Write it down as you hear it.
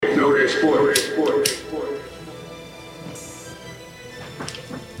Know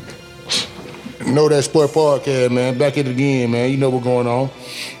That Sport podcast, man. Back at it again, man. You know what's going on.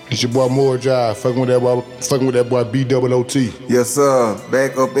 It's your boy Moore Jive, fucking with that boy B-double-O-T. Yes, sir.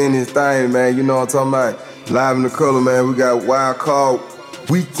 Back up in this thing, man. You know what I'm talking about. Live in the color, man. We got Wild Card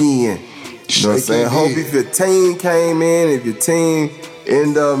Weekend. You know what I'm saying? Hope if your team came in, if your team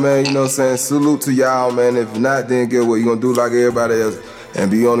end up, man, you know what I'm saying? Salute to y'all, man. If not, then get what you gonna do like everybody else and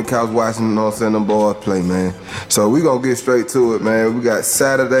be on the couch watching, you know what I'm saying, them boys play, man. So we gonna get straight to it, man. We got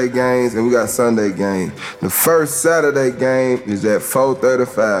Saturday games and we got Sunday games. The first Saturday game is at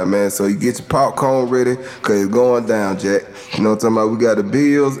 4:35, man. So you get your popcorn ready, cause it's going down, Jack. You know what I'm talking about? We got the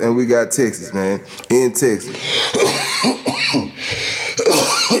Bills and we got Texas, man. In Texas.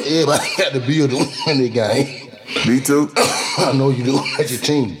 Everybody got the Bills to win the game. Me too. I know you do. That's your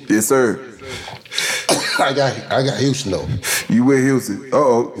team. Yes, sir. I got Houston though. You with Houston?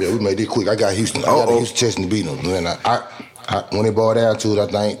 Uh-oh. Yeah, we made it quick. I got Houston. I got Houston testing to beat them. Man, I when it boiled down to it, I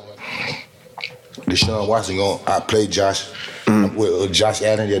think Deshaun Watson gonna outplay Josh. With Josh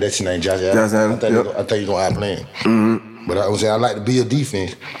Allen. Yeah, that's his name, Josh Allen. Josh Allen. I think he's gonna outplay him. But I was saying I like the Bill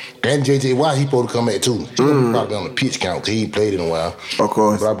defense. And J.J. Watt, he supposed to come back too. He gonna probably on the pitch count because he ain't played in a while. Of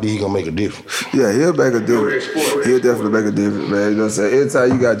course. But I believe he gonna make a difference. Yeah, he'll make a difference. He'll definitely make a difference, man. You know what I'm saying? Every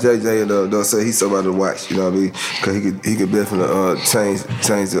time you got J.J. don't say he's somebody to watch. You know what I mean? Because he could definitely change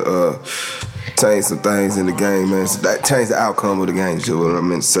some things in the game, man. So that change the outcome of the game. Is what I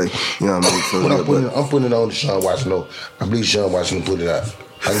meant to say. You know what I mean? So, I'm putting it on Deshaun Watson. No, I believe Deshaun Watson will put it out.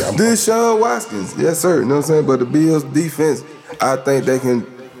 Deshaun Watkins, yes sir. You know what I'm saying? But the Bills defense, I think they can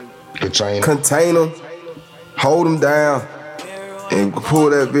contain them, hold them down, and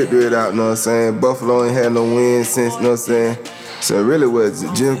pull that victory out. You know what I'm saying? Buffalo ain't had no wins since. You know what I'm saying? So really,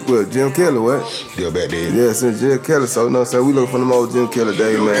 Jim Kelly, what? Still back there. Yeah, since Jim Kelly. So you know what I'm saying? We look for them old Jim Kelly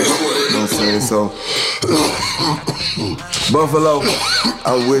days, man. You know what I'm saying? So Buffalo,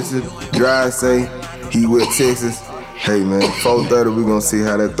 I'm with you. Drive say he with Texas. Hey man, 4:30, we gonna see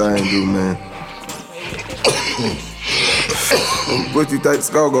how that thing do, man. What you think the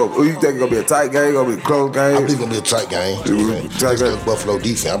score go? You think it's gonna be a tight game? Gonna be a close game? I believe it's gonna be a tight game. Tight game. Buffalo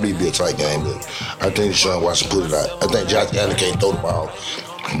defense, I believe it'll be a tight game, but I think Deshaun Watson put it out. I think Josh Allen can't throw the ball.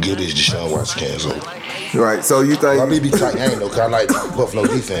 Good as Deshaun Watson can, so. Right, so you think... I believe it'll be a tight game though, cause I like Buffalo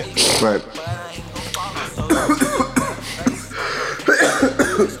defense. Right.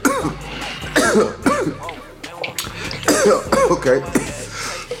 Okay.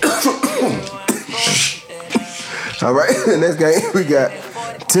 All right, next game we got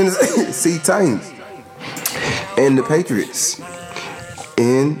Tennessee Titans and the Patriots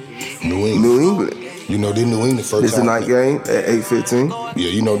in New England. You know, this New England first time. This is a night game at 8:15. Yeah,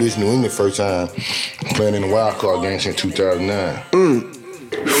 you know, this New England first time playing in the wild card game since 2009.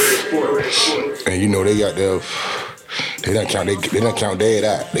 And you know, they got their... They don't count dead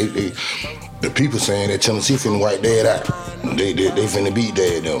out. The people saying that Tennessee finna wipe dead out. They finna beat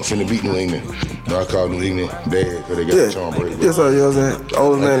dead them. Finna beat New England. I call New England dead because they got Tom Brady. Yes, sir. You know what I'm saying?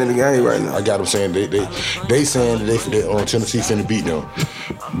 Oldest man in the game right now. I got them saying they saying that they on Tennessee finna beat them.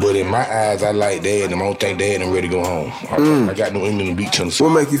 But in my eyes, I like dead them. I don't think dead them ready to go home. I got New England to beat Tennessee.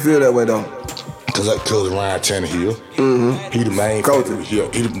 What make you feel that way though? Cause Ryan Tannehill, he the main coach.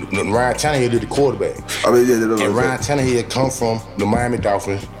 Ryan Tannehill did the quarterback. And Ryan Tannehill come from the Miami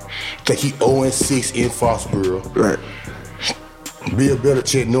Dolphins. I think he 0-6 in Foxborough. Right. Bill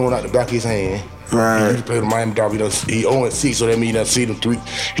Belichick knowing out the back of his hand. Right. He played the Miami Dolphins. He 0-6, so that means he done see them three.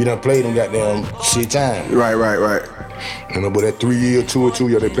 He done played them goddamn 6 times. Right. You know, but that 3 year, 2 or 2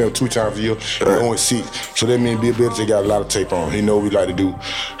 year, they play them 2 times a year. They 0-6. So that means Bill Belichick got a lot of tape on. He know what we like to do.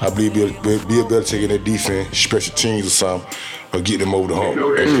 I believe Bill Belichick in that defense, special teams or something, or get them over the hump.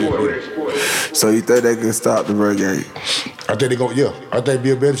 So you think they can stop the run game? I think they gonna, yeah. I think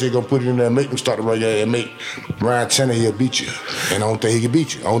Bill Belichick gonna put it in there and make them start the run game and make Ryan Tannehill beat you. And I don't think he can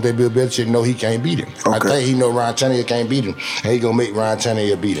beat you. I don't think Bill Belichick know he can't beat him. Okay. I think he know Ryan Tannehill can't beat him, and he gonna make Ryan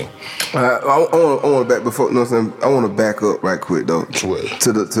Tannehill beat him. I want to back before. You know what I'm saying? I want to back up right quick though. Swear.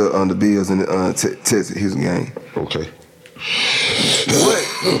 To the Bills and the Texas Houston game. Okay. What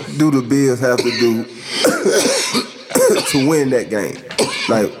do the Bills have to do to win that game?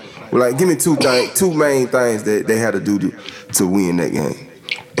 Like, give me two main things that they had to do to win that game.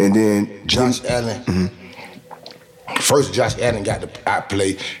 And then Josh Allen. Mm-hmm. First, Josh Allen got to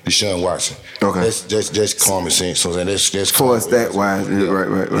outplay Deshaun Watson. Okay. That's common sense. So that's for stat wise,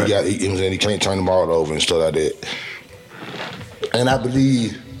 right. He can't turn the ball over and stuff like that. And I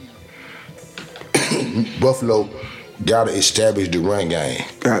believe Buffalo gotta establish the run game.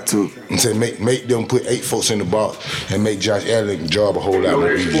 Got to. And say make them put 8 folks in the box and make Josh Allen's job a whole lot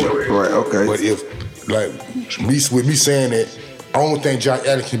more easier. Right, okay. But if, like, with me saying that, I don't think Josh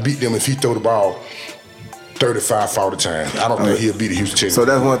Allen can beat them if he throw the ball 35, 40 times. I don't think he'll beat the Houston Texans. So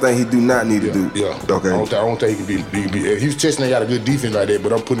that's one thing he do not need to do. Yeah. Okay. I don't think he can beat. Houston Texans ain't got a good defense like that,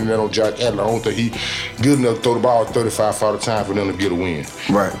 but I'm putting that on Josh Allen. I don't think he good enough to throw the ball 35, 40 times for them to get a win.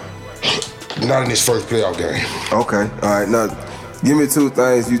 Right. Not in this first playoff game. Okay. All right. Now, give me 2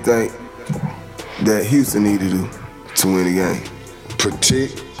 things you think that Houston need to do to win the game.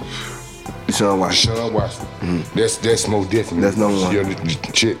 Protect Deshaun Watson. Mm-hmm. That's most definitely. That's number one.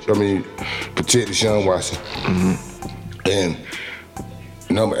 Protect Deshaun Watson. Mm-hmm. And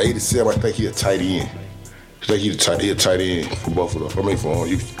number 87, I think he a tight end. I think he a tight end for Buffalo. For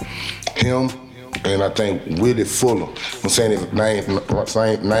Houston. Him. And I think Willie Fuller. I'm saying his name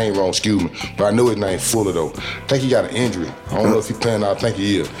wrong, excuse me. But I know his name Fuller though. I think he got an injury. I don't know if he's playing out. I think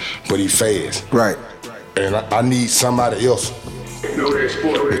he is. But he fast. Right. And I need somebody else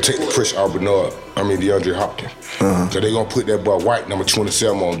to take the pressure off DeAndre Hopkins. So they're gonna put that boy White, number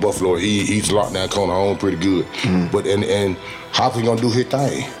 27, on Buffalo. He's locked down corner home pretty good. But and Hopkins gonna do his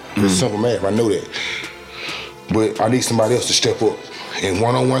thing. It's simple math. I know that. But I need somebody else to step up. In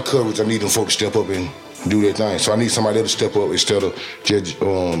one-on-one coverage, I need them folks to step up and do their thing. So I need somebody else to step up instead of Judge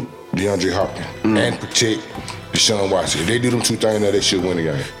DeAndre Hopkins and protect Deshaun Watson. If they do them 2 things, now they should win the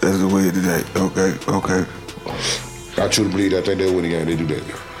game. That's the way today. Okay. I truly believe that. I think they'll win the game. They do that.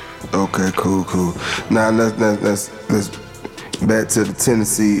 Okay, cool. Now let's back to the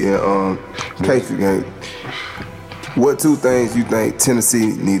Tennessee and Patriot game. What 2 things you think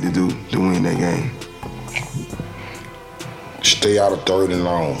Tennessee need to do to win that game? Stay out of 3rd and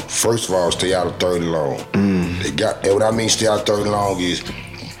long. First of all, stay out of 3rd and long. What I mean stay out of 3rd and long is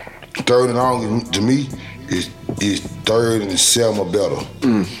 3rd and long to me is 3rd and 7 or better.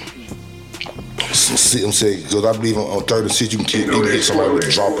 I'm saying because I believe on 3rd and 6 you can get somebody with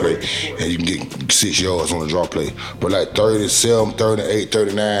a draw play and you can get 6 yards on a draw play. But like 3rd and 7, 3rd and 8, 3rd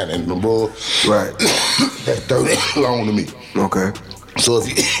and 9 and above, right? That's 3rd and long to me. Okay. So if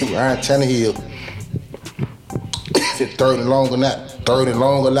you Ryan Tannehill. 3rd and long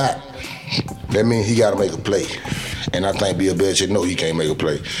or not, that means he got to make a play. And I think Bill Belichick know he can't make a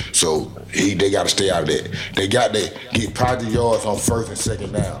play. So they got to stay out of that. They got to get positive yards on 1st and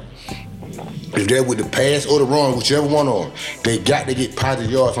 2nd down. If they're with the pass or the run, whichever one on, they got to get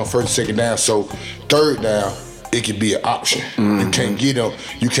positive yards on 1st and 2nd down. So 3rd down, it could be an option. You can't get them.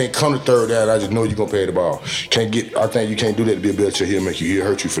 You can't come to 3rd down. I just know you're gonna pay the ball. I think you can't do that to Bill Belichick. He'll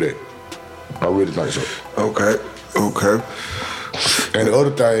hurt you for that. I really think so. Okay. And the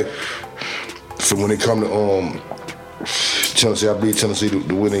other thing, so when it come to Tennessee, I believe Tennessee to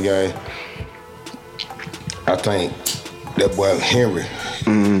win the game. I think that boy Henry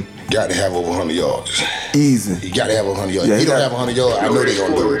got to have over 100 yards. Easy. He got to have 100 yards. If he don't have 100 yards, I know they're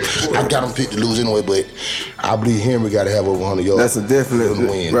going to do it. I got him picked to lose anyway, but I believe Henry got to have over 100 yards. That's a definite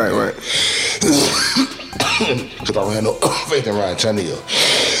win. Right. Because I don't have no faith in Ryan Tannehill.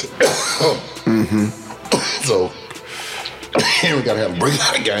 So Henry got to have a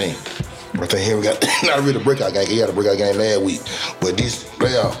breakout game. I think Henry got not really a breakout game. He had a breakout game last week, but this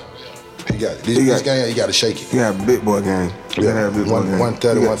playoff, this game he got to shake it. He got a big boy game. He got to have a big boy game.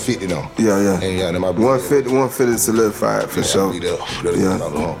 130, 150 though. Yeah. And yeah, 150 solidified for sure. I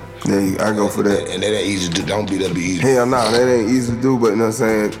go for that. And that ain't easy to do. Don't believe that'll be easy. Hell no, that ain't easy to do. But you know what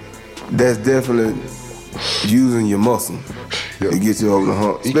I'm saying? That's definitely using your muscle. To get you over the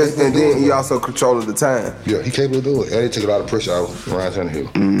hump. And then he also controls the time. Yeah, he capable of doing it. And he took a lot of pressure out of Ryan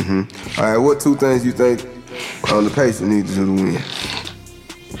Tannehill. All right, what 2 things you think the Patriots need to do to win?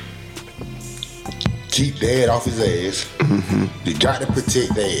 Keep Dad off his ass. You got to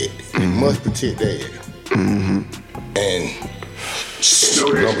protect Dad. You must protect Dad. And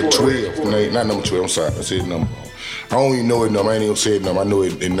number 12, not number 12, I'm sorry, I said number. I don't even know his number. I ain't even say his number. I know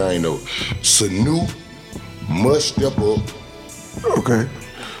his name though. Sanu must step up. Okay.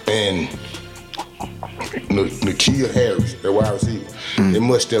 And N'Keal Harris, their wide receiver, they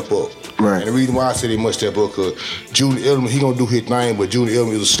must step up. Right. And the reason why I say they must step up because Julian Edelman, he gonna do his thing, but Julian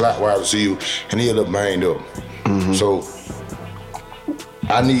Edelman is a slot wide receiver, and he end up banged up. So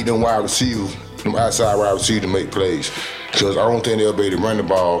I need them wide receivers, them outside wide receivers to make plays, because I don't think they'll be able to run the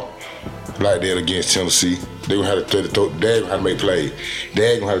ball like that against Tennessee. They gonna have to throw. Dad gonna have to make plays.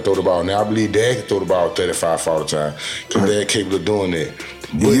 Dad gonna have to throw the ball. Now I believe Dad can throw the ball 35, 40 times. Cause Dad capable of doing that.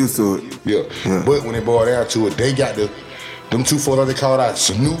 He used to it. Yeah. But when they boil down to it, they got them 2 folks they called out,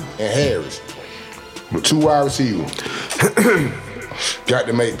 Sanu and Harris. The 2 wide receivers got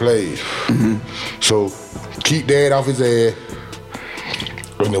to make plays. So keep Dad off his ass.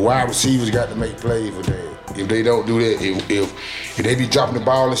 And the wide receivers got to make plays for Dad. If they don't do that, if they be dropping the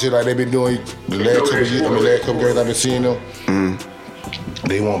ball and shit like they been doing the last couple games I've been seeing them,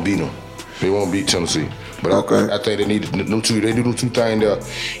 they won't beat them. They won't beat Tennessee. But I think they need them two. They do them two things there.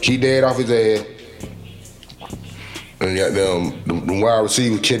 Keep Dad off his ass, and got them wide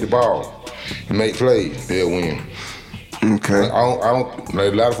receivers catch the ball and make plays. They'll win. Okay. I don't.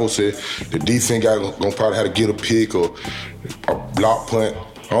 Like a lot of folks say, the defense gonna probably have to get a pick or a block punt.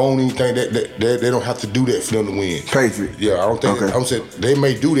 I don't even think that they don't have to do that for them to win. Patriots. Yeah, I don't think. Okay. I'm saying they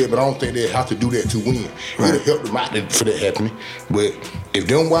may do that, but I don't think they have to do that to win. Right. It'll help them out for that happening. But if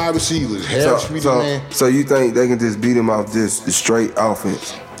them wide receivers, Harris, man. So you think they can just beat them off just the straight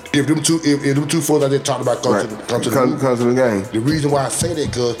offense? If them two folks I just talked about come to the game. The reason why I say that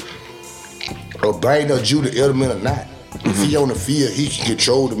because O'Brien or Judah Edelman or not. If he on the field, he can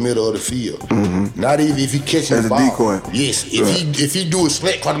control the middle of the field. Not even if he catching the ball. As a decoy. Yes. If he do a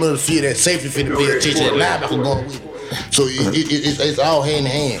slant across the middle of the field, that safety fit to pay attention. That linebacker going with it. So it's all hand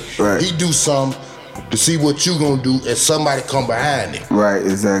in hand. Right. He do something to see what you gonna do, and somebody come behind him. Right.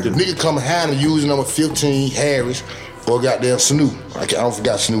 Exactly. The nigga come behind him using number 15 Harris or goddamn Snoop. I don't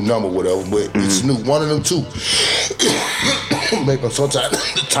forgot Snoop number or whatever, but it's Snoop. One of them two. Make them sometimes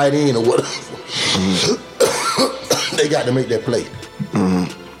tight end or whatever. They got to make that play.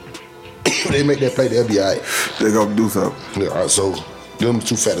 If they make that play, they'll be all right. They gonna do something. Yeah, all right, so them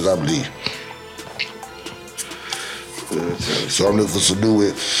two factors, I believe. So I'm looking for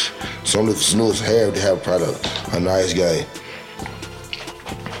Sanu and Harry to have probably a nice game.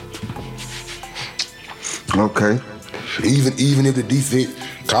 Okay. Even if the defense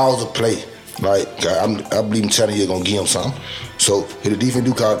calls a play, like I believe Tannehill gonna give him something. So if the defense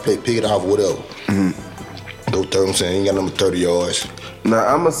do call a play, pick it off, whatever. Go 30, I'm saying, ain't got number 30 yards. Now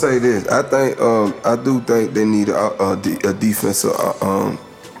I'm gonna say this. I do think they need a defensive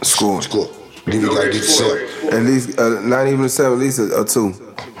score. Maybe gotta get yourself. At least not even a 7, at least a 2.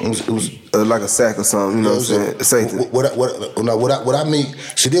 It was like a sack or something. You know what I'm saying? A safety. What I mean?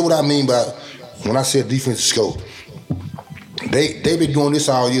 See, that's what I mean by when I said defensive score. They been doing this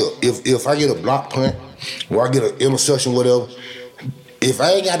all year. If I get a block punt or I get an interception, whatever. If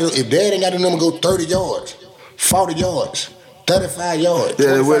Dad ain't got the number, go 30 yards. 40 yards, 35 yards.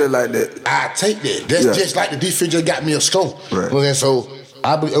 Yeah, they win it like that. I take that. That's just like the defense just got me a score. Right. Okay, so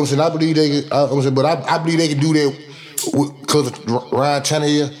I believe they can do that because of Ryan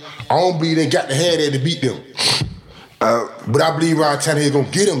Tannehill. I don't believe they got the head there to beat them. But I believe Ryan Tannehill gonna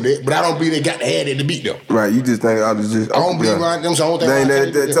get them there. But I don't believe they got the head there to beat them. Right, you just think I don't believe Ryan. So I don't think they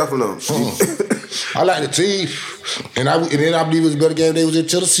ain't that tough enough. I like the team, and then I believe it was a better game. They was in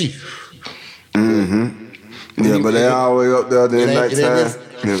Tennessee. Yeah, but they all the way up there at nighttime.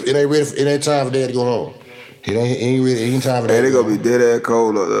 It ain't time for Dad to go home. It ain't time for Dad. Hey, they gonna be dead ass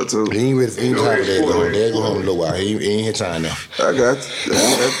cold up there too. He ain't ready for any time for Dad to go home. Dad go home in a little while. He ain't had time now. I got you.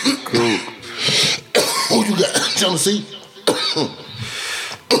 That's cool. Who you got? Tennessee?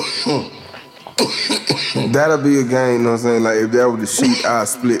 That'll be a game, you know what I'm saying? Like, if that was the sheet, I'd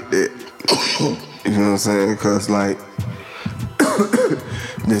split that. You know what I'm saying? Because, like,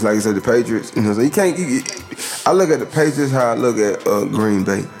 just like you said, the Patriots, you know what I'm saying? I look at the Patriots how I look at Green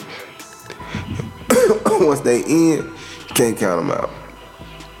Bay. Once they in, you can't count them out.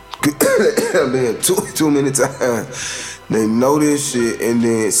 They've been too many times. They know this shit, and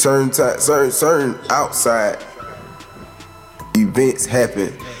then certain outside events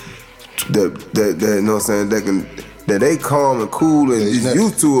happen that you know what I'm saying, that they calm and cool and just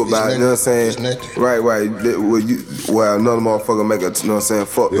used to about, you know what I'm saying? Right. Well, another motherfucker make a, you know what I'm saying,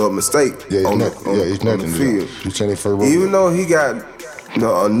 fucked up mistake on the field. Even though he got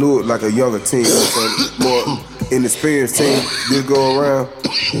a new, like a younger team, you know what I'm saying, more inexperienced team just go around.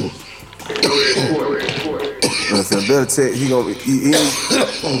 You know what I'm saying? Belichick,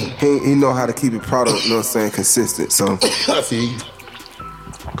 he know how to keep it product, you know what I'm saying, consistent. So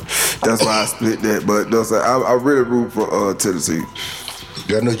that's why I split that. But you know what I'm saying, I really root for Tennessee.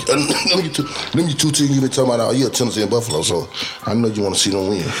 Yeah, I know you two teams you been talking about all year, Tennessee and Buffalo, so I know you want to see them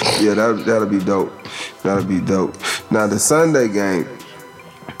win. Yeah, that'll be dope. That'll be dope. Now the Sunday game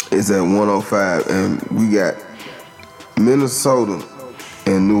is at 105, and we got Minnesota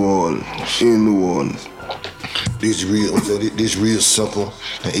and New Orleans. In New Orleans. This real simple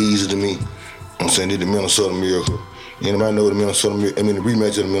and easy to me. I'm saying this the Minnesota Miracle. Anybody know what the Minnesota Miracle? I mean the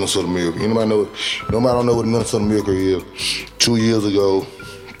rematch of the Minnesota Miracle. Nobody don't know what the Minnesota Miracle is. 2 years ago,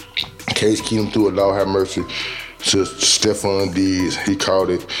 Case Keenum threw a Lord have mercy to Stephon Diggs. He called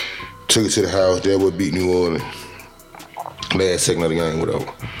it, took it to the house. That would beat New Orleans. Last second of the game, whatever.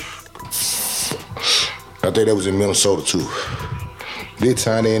 I think that was in Minnesota too. This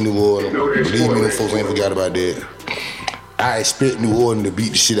time they in New Orleans. Believe me, them folks ain't forgot about that. I expect New Orleans to beat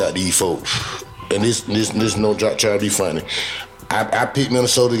the shit out of these folks. And this no try to be funny. I picked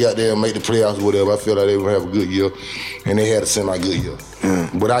Minnesota, got there and make the playoffs or whatever. I feel like they were gonna have a good year. And they had a semi-good year.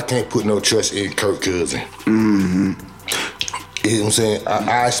 But I can't put no trust in Kirk Cousins. Mm-hmm. You know what I'm saying?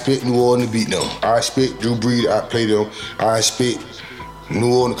 I expect New Orleans to beat them. I expect Drew Brees to outplay them. I expect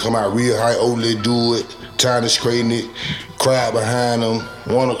New Orleans to come out real high, Ole do it, time to straighten it, crowd behind them,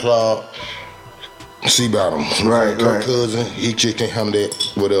 1 o'clock. See about him. Right. Kirk Cousins, he just can't handle that,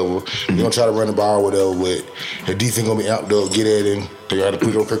 whatever. They gonna try to run the ball, whatever, but the defense gonna be out there, get at him. They gotta put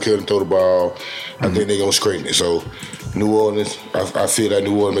it on Kirk Cousins and throw the ball. I think they gonna straighten it. So, New Orleans, I feel like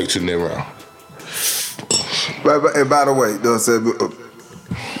New Orleans makes it in that round. And by the way,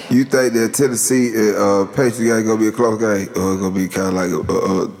 you think that Tennessee Patriots game gonna be a close game, or it's gonna be kind of like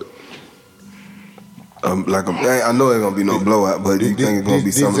I know it's gonna be no blowout, but you think it's gonna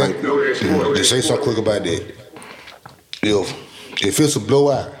be something like? To say something quick about that, if it's a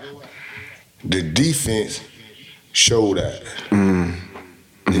blowout, the defense showed that.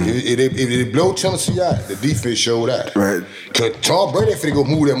 If they blow Tennessee out, the defense showed out. Right. Cause Tom Brady finna go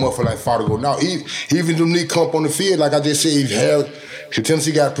move that motherfucker like far to go. Now, even them niggas come up on the field, like I just said,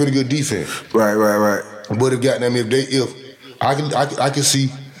 Tennessee got a pretty good defense. Right. But if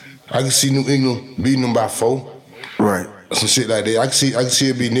I can see New England beating them by 4. Right. Some shit like that. I can see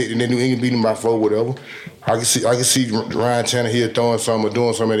it beating it, and then New England beating them by 4, whatever. I can see Ryan Tannehill throwing something or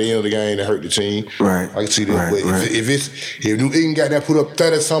doing something at the end of the game to hurt the team. Right. I can see that. Right, but if New England got that put up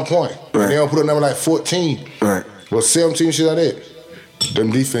 30 at some point, and they don't put up number like 14, right. Well, 17 shit like that. The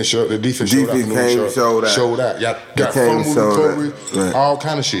defense showed out. Showed out. Y'all got fumble recovery, right. All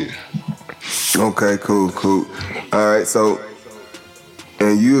kind of shit. Okay, cool. All right, so,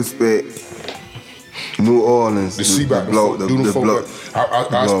 and you expect New Orleans to blow the blow.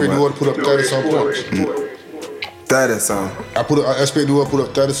 I expect New Orleans to put up 30 some points. 30 something. I expect New Orleans to put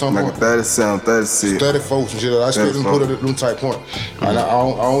up 30 some points. Like 37, 36. 34 and shit. I expect them to put up them type points. And I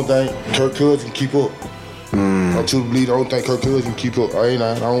don't think Kirk Cousins can keep up. I truly believe I don't think Kirk Cousins can keep up. I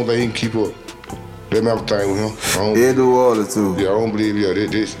don't think he can keep up. That's my thing with him. Yeah, New Orleans too. Yeah, I don't believe.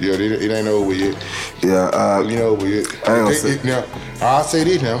 It ain't over yet. Yeah, you know over yet. I ain't gonna say. Now, I'll say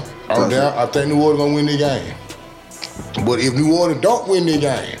this now. I think New Orleans gonna win the game. But if New Orleans don't win the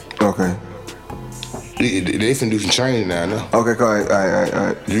game, okay, they finna do some training now. Okay, all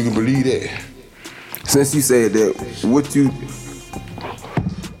right. You can believe that. Since you said that, what do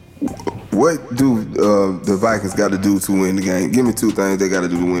the Vikings got to do to win the game? Give me 2 things they got to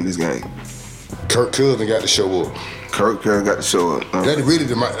do to win this game. Kirk Cousins got to show up. Kirk Cousins got to show up. That's really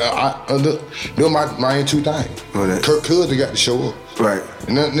my 2 things. Okay. Kirk Cousins got to show up. Right.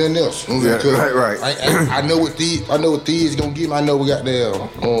 Nothing else. Yeah, right. I know what these gonna give me. I know we got there.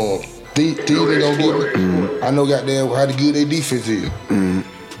 These they gonna give me. Mm-hmm. I know goddamn how good their defense is. Mm-hmm.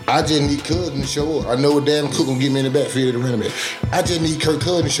 I just need Cousins to show up. I know what Dan Cook gonna get me in the backfield to run him. I just need Kirk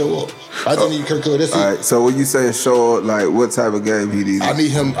Cousins to show up. I just need Kirk Cousins. That's all it. Right. So when you say show up, like what type of game he needs? I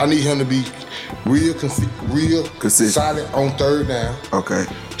need him to be real consistent, solid on 3rd down. Okay.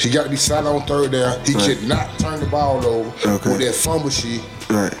 He got to be solid on 3rd down. He cannot turn the ball over with that fumble shit.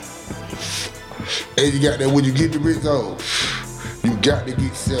 Right. And you got that when you get the red zone, you got to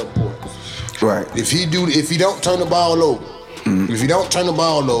get 7 points. Right. If he don't turn the ball over, if he don't turn the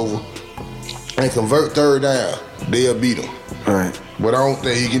ball over and convert 3rd down, they'll beat him. Right. But I don't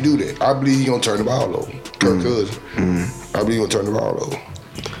think he can do that. I believe he gonna turn the ball over. Kirk Cousins. I believe he gonna turn the ball over.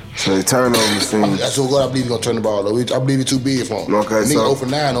 So the turnover machine. That's what I believe he's gonna turn the ball over. I believe he's too big for him. Okay, so 0 for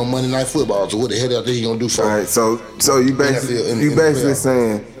 9 on Monday Night Football. So what the hell do I think he gonna do for him? All right, so you basically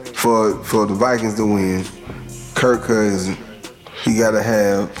saying for the Vikings to win, Kirk Cousins, he gotta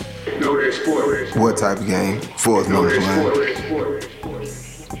have what type of game for his number line?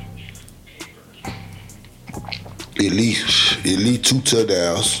 At least 2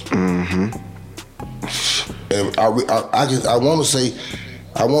 touchdowns. And I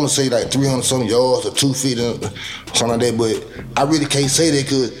want to say like 300 some yards or 250 something like that, but I really can't say that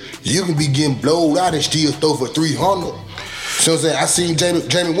because you can be getting blowed out and still throw for 300. So I'm saying I seen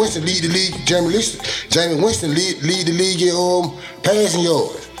Jameis Winston lead the league. Jameis Winston lead the league in passing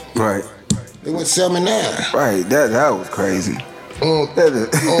yards. Right. They went 7-9. Right. That was crazy.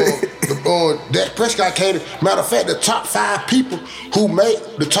 Dak Prescott came. Matter of fact, the top 5 people who made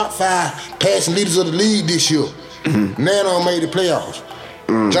the top 5 passing leaders of the league this year, now made the playoffs.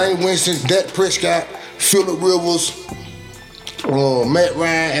 Jameis Winston, Dak Prescott, Phillip Rivers, Matt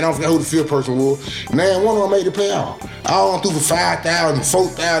Ryan, and I don't forget who the fifth person was. Now one of them made the playoff. All on through for 5,000,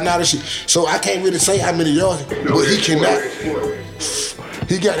 4,000, all that shit. So I can't really say how many yards, but he cannot.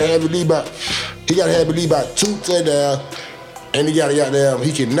 He got to have at least about 2 touchdowns, and he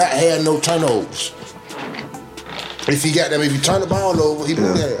cannot have no turnovers. If he turn the ball over, he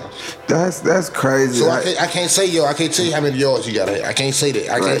won't have. That's crazy. So I can't say I can't tell you how many yards he got to have. I can't say that.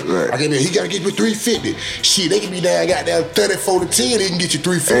 I can't. He got to get you 350. Shit, they can be down, got down 34 to 10. They can get you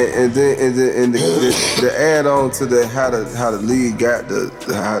 350. And then the add on to that, how the league got the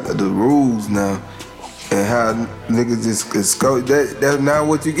rules now, and how niggas just go. That's not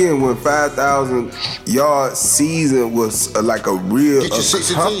what you getting when 5,000 yard season was like a real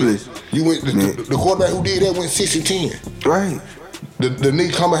accomplishment. You went the quarterback who did that went 6-10. Right. The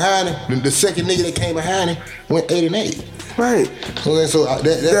nigga come behind him, the second nigga that came behind him went 8-8. Right. Okay, so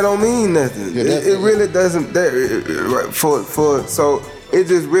that don't mean nothing. Yeah, it really doesn't. So it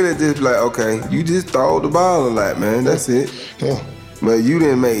just really just like, okay, you just throw the ball a lot, man. That's it. Yeah. But you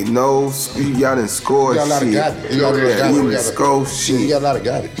didn't make y'all didn't score shit. You didn't score shit. You got a lot of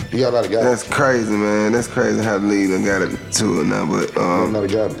garbage. That's crazy, man. That's crazy how the league done got it to it now. But a lot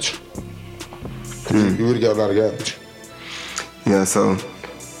of garbage. You really got a lot of garbage. Yeah, so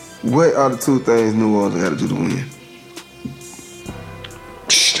what are the 2 things New Orleans got to do to win?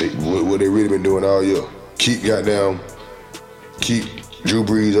 What they really been doing all year. Keep Drew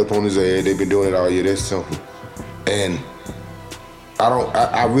Brees up on his ass. They've been doing it all year. That's simple. And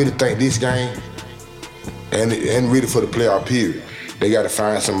I really think this game, and really for the playoff period, they got to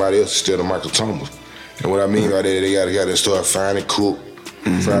find somebody else instead of Michael Thomas. And what I mean by that, they got to start finding Cook a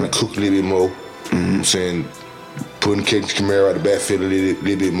little bit more. I'm saying, putting Kamara out the backfield a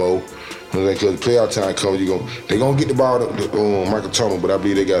little bit more. Because the playoff time comes, they gonna get the ball to Michael Thomas, but I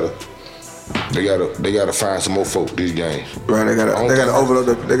believe they gotta find some more folk this game. Right, they gotta overload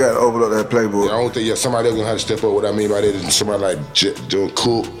that playbook. I don't think somebody else gonna have to step up. What I mean by that is somebody like Joe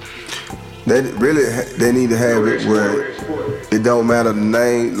Cook. They need to have it where it don't matter the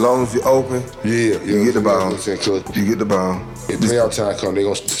name, as long as you're open. You get the ball. You get the ball. If playoff time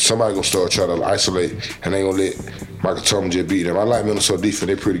comes, somebody gonna start trying to isolate, and they gonna let Michael Thomas just beat them. I like Minnesota defense;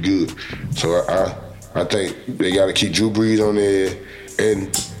 they're pretty good. So I think they gotta keep Drew Brees on there, and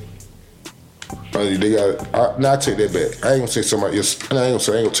they got. I take that back. I ain't gonna say somebody else. I ain't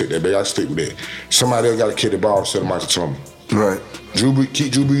gonna take that back. I stick with that. Somebody else gotta catch the ball instead of Michael Thomas. Right.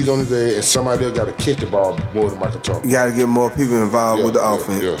 Keep Drew Brees on his head, and somebody else got to catch the ball more than Michael Thomas. You got to get more people involved with the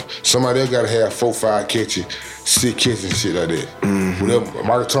offense. Yeah. Somebody else got to have 4, 5 catches, 6 catches, and shit like that. Mm-hmm. Whatever,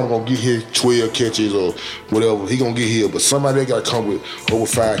 Michael Thomas gonna get here 12 catches or whatever, he gonna get here, but somebody else got to come with over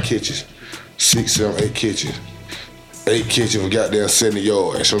 5 catches, 6, 7, 8 catches. 8 catches for goddamn 70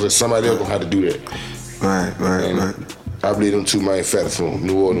 yards. So somebody else gonna have to do that. Right. I believe them 2 main factors for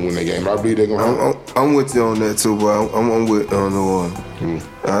New Orleans win that game. I believe they're gonna. I'm with you on that too, bro. I'm with New Orleans.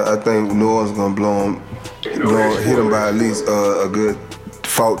 I think New Orleans gonna blow them, hit them by at least a good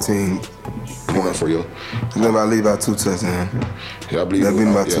 14 points for you. Then I leave by 2 touchdowns. Yeah, I believe they beat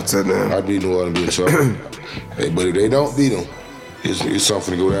them by 2 touchdowns. I believe New Orleans beat them. But if they don't beat them, it's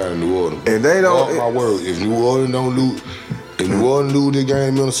something to go down in New Orleans. If they don't, mark my word, if New Orleans don't lose. If New Orleans lose the game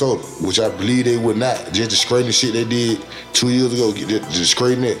in Minnesota, which I believe they would not, just the straightening shit they did 2 years ago, just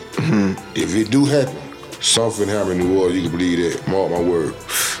straightening it. If it do happen, something happen in New Orleans, you can believe that. Mark my word.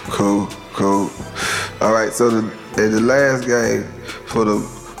 Cool. All right, so the last game for the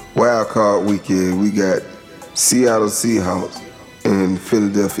wild card weekend, we got Seattle Seahawks and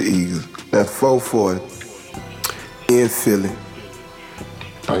Philadelphia Eagles. That's 4:40 in Philly.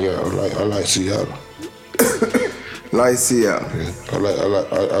 I like Seattle. Like Seattle. Yeah, I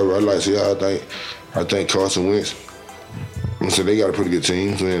like Seattle. I think Carson Wentz. So they got a pretty good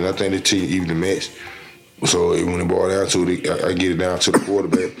team, and I think the team even the match. So when it boils down to it, I get it down to the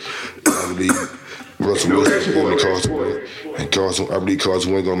quarterback. I believe Russell Wilson going to Carson Wentz, and I believe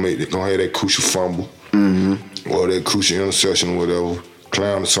Carson Wentz gonna have that crucial fumble or that crucial interception or whatever.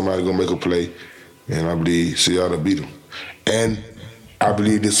 Clown or somebody gonna make a play, and I believe Seattle beat them. And I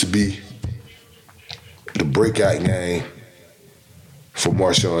believe this would be the breakout game for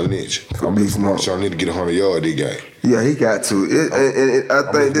Marshawn Lynch. I believe Marshawn Lynch to get 100 yards this game. Yeah, he got to. I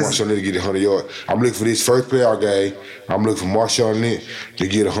think this. Marshawn Lynch to get 100 yards. I'm looking for this first playoff game. I'm looking for Marshawn Lynch to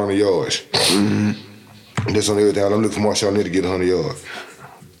get 100 yards. That's on everything. I'm looking for Marshawn Lynch to get 100 yards.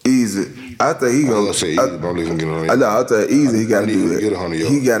 Easy. I think he gonna say easy, but I'm looking to get 100 yards. No, I think easy. He got to do that. Get 100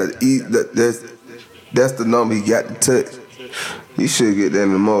 yards. He got to eat. That's the number he got to touch. He should get that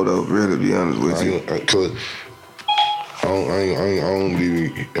in the more though, really, to be honest with you. Cause I don't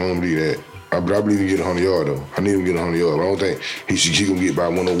believe that. I believe he can get 100 yards though. I need him to get 100 yards. I don't think he gonna get by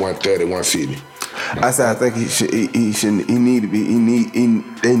 130, 150. I think he should. He need to be.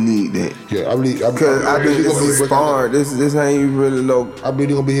 They need that. Yeah, I believe. Because I think this is sparring. This ain't really no. I believe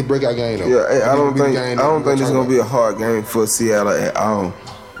it's gonna be his breakout game though. Yeah, I don't think this is gonna be a hard game for Seattle at all.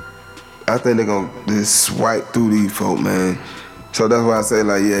 I think they're gonna just swipe through these folk, man. So that's why I say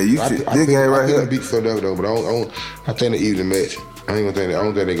like, yeah, you should. This game right here. I think they beat Philadelphia though, but I think they even the match. I don't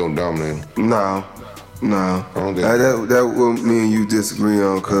think they're gonna dominate. No. I don't think that what me and you disagree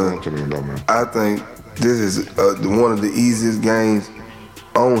on, cause I think this is one of the easiest games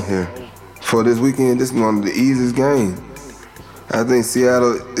on here for this weekend. This is one of the easiest games. I think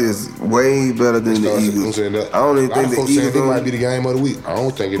Seattle is way better than the Eagles. I don't even think the Eagles might be the game of the week. I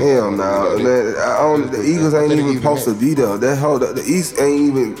don't think it. Hell no, the Eagles ain't even supposed to be there. The East ain't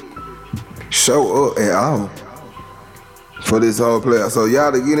even show up at all for this whole playoff. So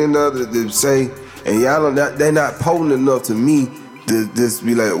y'all to get in there to say. And y'all they're not potent enough to me to just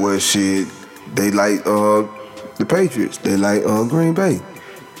be like, well, shit, they like the Patriots. They like Green Bay.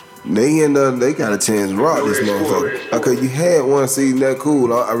 They got a chance to rock this motherfucker. Okay, you had one season, that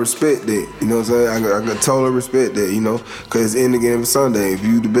cool. I respect that. You know what I'm saying? I totally respect that, you know, because it's in the game Sunday. If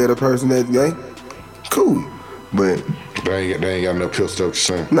you the better person that game, cool. But they ain't got enough pure stuff to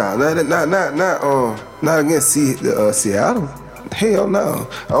say. Nah, not against Seattle. Hell no.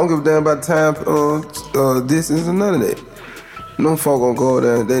 I don't give a damn about time, distance, or none of that. No folk gonna go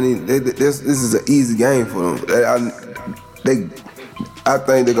there. This is an easy game for them. I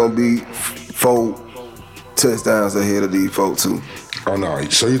think they're gonna be 4 touchdowns ahead of these folk too. Oh no.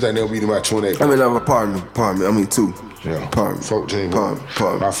 So you think they'll beat them by 28? Pardon me. I mean 2. Yeah. Pardon me. 14.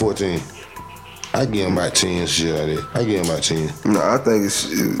 Pardon. By 14. I give him about 10 shit like that. I give him about 10. No, I think it's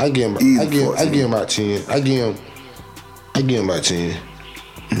I give him about 10. I give him about 10.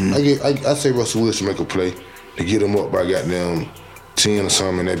 Mm-hmm. I say Russell Wilson make a play to get him up by goddamn 10 or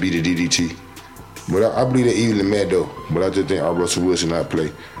something, and that be the DDT. But I believe that evenly mad though. But I just think Russell Wilson not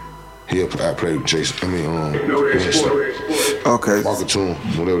play. He'll play Jason. Winston. Okay. Mark Tune,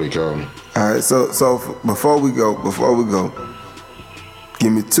 whatever they call him. All right. So before we go,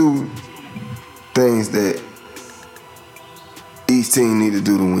 give me 2 things that each team need to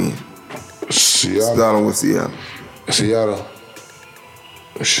do to win. Seattle. Starting with Seattle.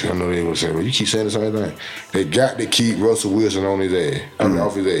 I know they ain't gonna say, but you keep saying the same thing. They got to keep Russell Wilson on his ass.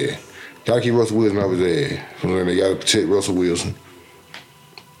 Off his ass. Gotta keep Russell Wilson off his ass. They gotta protect Russell Wilson.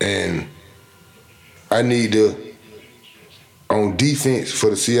 And I need on defense for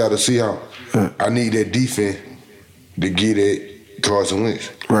the Seattle Seahawks, I need that defense to get at Carson Wentz.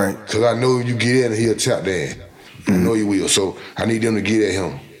 Right. Because I know if you get in, he'll tap down. I know you will. So I need them to get at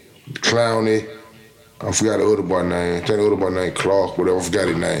him. Clowney. I forgot the other boy name. I think the other boy named Clark, whatever. I forgot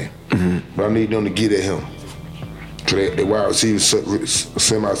his name. Mm-hmm. But I need them to get at him. Because the wide receivers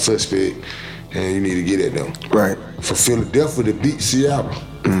semi-suspect, and you need to get at them. Right. For Philadelphia to beat Seattle,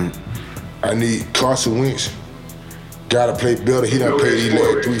 I need Carson Wentz. Gotta play better. He done played these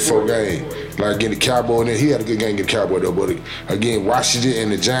last 3-4 games. Like against the Cowboys, and he had a good game against the Cowboys though. But again, Washington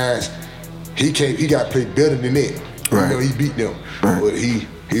and the Giants, he got to play better than that. Right. You know, he beat them, but he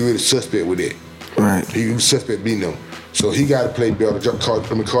really suspect with that. Right. He was suspect beating them. So he got to play better.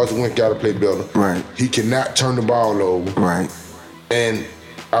 Carson Wentz got to play better. Right. He cannot turn the ball over. Right. And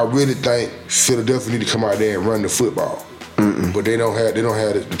I really think Philadelphia need to come out there and run the football. But they don't have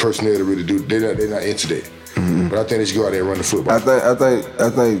the personnel to really do. They're not into that. But I think they should go out there and run the football. I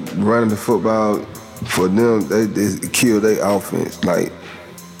think running the football for them, they kill their offense. Like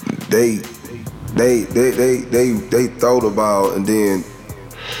they throw the ball and then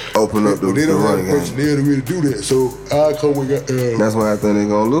open up the running game. They don't have the personnel to really do that. So I come with. That's why I think they're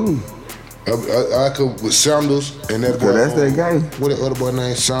gonna lose. I come with Sanders and that boy. That's their game. What that other boy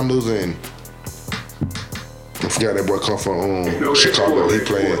named Sanders and I forgot that boy come from Chicago. He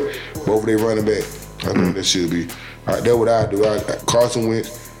playing both they running back. I think that should be. That's what I do. Carson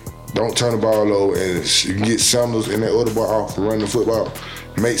Wentz, don't turn the ball over, and you can get Sanders and that other boy off and run the football.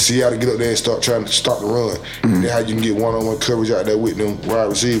 Make Seattle get up there and start trying to start the run. That's how you can get one-on-one coverage out there with them wide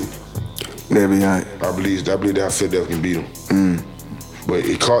receivers. They'll be all right. I believe that Philadelphia can beat them. But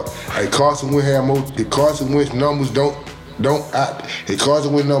Carson Wentz have more. If Carson Wentz numbers don't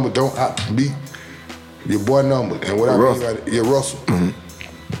beat your boy number, and what Russell. I mean by that, Russell,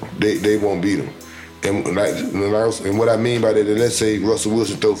 they won't beat him. And what I mean by that, let's say Russell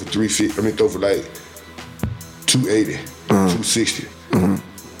Wilson throw for 350. Throw for like 280, 260.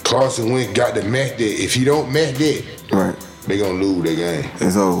 Carson Wentz got to match that. If he don't match that, right, they gonna lose that game.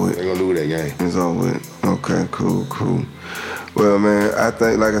 It's over with. They gonna lose that game. It's over with. Okay, cool. Well, man, I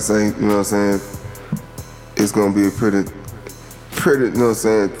think, like I say, you know what I'm saying, it's gonna be a pretty, you know what I'm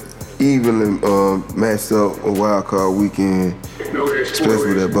saying, evenly matched up a wild card weekend,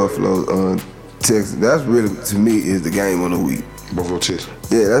 especially with that Buffalo Texas. That's really, to me, is the game of the week. Buffalo Texas.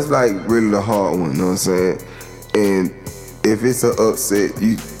 Yeah, that's like really the hard one, you know what I'm saying? And if it's an upset,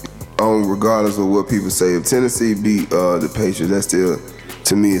 regardless of what people say, if Tennessee beat the Patriots, that's still,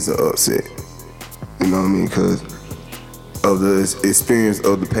 to me, it's an upset. You know what I mean? Because of the experience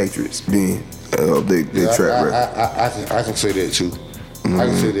of the Patriots being their track record. I can say that too. Mm-hmm. I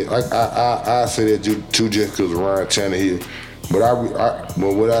can say that. I say that too, just because of Ryan Tannehill. But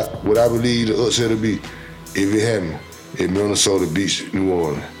what I believe the upset will be, if it happened, if Minnesota beats New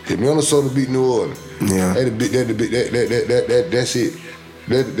Orleans. If Minnesota beat New Orleans, yeah, that's it.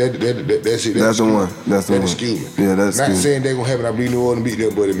 That's it. That's the one. That's the one. Excuse me. Yeah, that's not saying they're gonna have it. I beat New Orleans, beat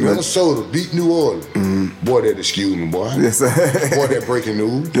them, but if Minnesota beat New Orleans, boy, that excuse me, boy. Yes, sir. Boy, that breaking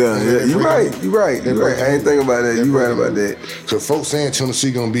news. Yeah. You're right. I ain't thinking about that. You right about that. Cause folks saying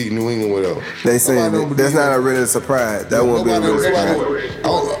Tennessee gonna beat New England, whatever. They saying that's not really a surprise. That won't be a real surprise.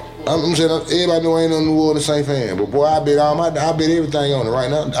 I'm saying everybody know I ain't no New Orleans Saints fan, but boy, I bet everything on it right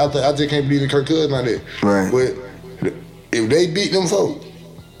now. I just can't believe in Kirk Cousins like that. Right. But if they beat them folks,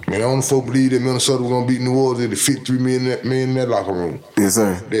 man, I don't folk believe that Minnesota was gonna beat New Orleans. It'll fit 3 million in that locker room. Yes,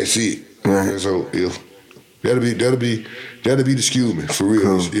 sir. That's it. Right. And so if that'll be the excuse me for real.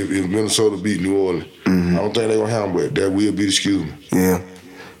 Cool. If Minnesota beat New Orleans, I don't think they're gonna have them, but that will be the excuse me. Yeah.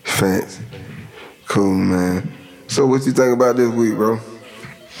 Facts. Cool, man. So what you think about this week, bro?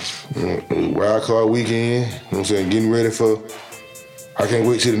 Wild card weekend, you know what I'm saying, getting ready for. I can't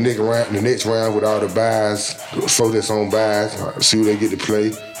wait till the next round with all the buys, folks that's on buys, see who they get to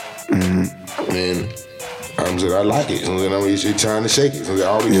play. And I'm saying I like it. It's time to shake it.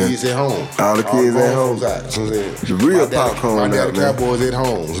 All the kids at home. All the kids at home. The real popcorn. My daddy Cowboys at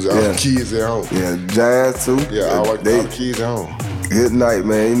home. All the kids at home. Yeah, Giants too. Yeah, all the kids at home. Good night,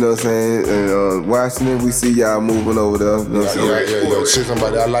 man. You know what I'm saying? And Washington, we see y'all moving over there. You know what I'm saying? Say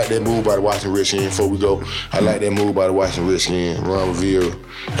somebody. I like that move by the Washington Redskins. Before we go, I like that move by the Washington Redskins, Ron Rivera.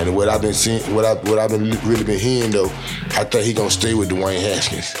 And what I've been seeing, what I've really been hearing though, I think he gonna stay with Dwayne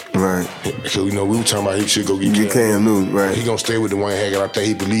Haskins. Right. Because we were talking about he should go get Cam Newton. Right. He gonna stay with Dwayne Haskins. I think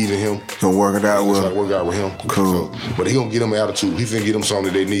he believes in him. Gonna work it out with him. Work out with him. Cool. So, but he gonna get them attitude. He finna get them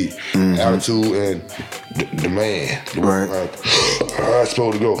something that they need. Attitude and the man. Right. How it's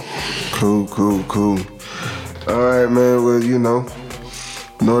supposed to go. Cool. All right, man. Well, you know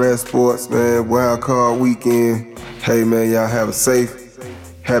that sports, man. Wild card weekend. Hey, man, y'all have a safe,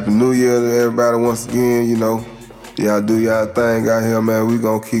 happy New Year to everybody once again. You know, y'all do y'all thing out here, man. We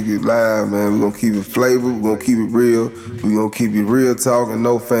gonna keep it live, man. We gonna keep it flavored. We gonna keep it real. We gonna keep it real talk and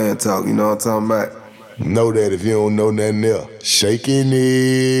no fan talk. You know what I'm talking about? Know that if you don't know nothing else, shaking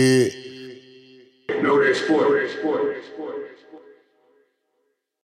it. Know that sport.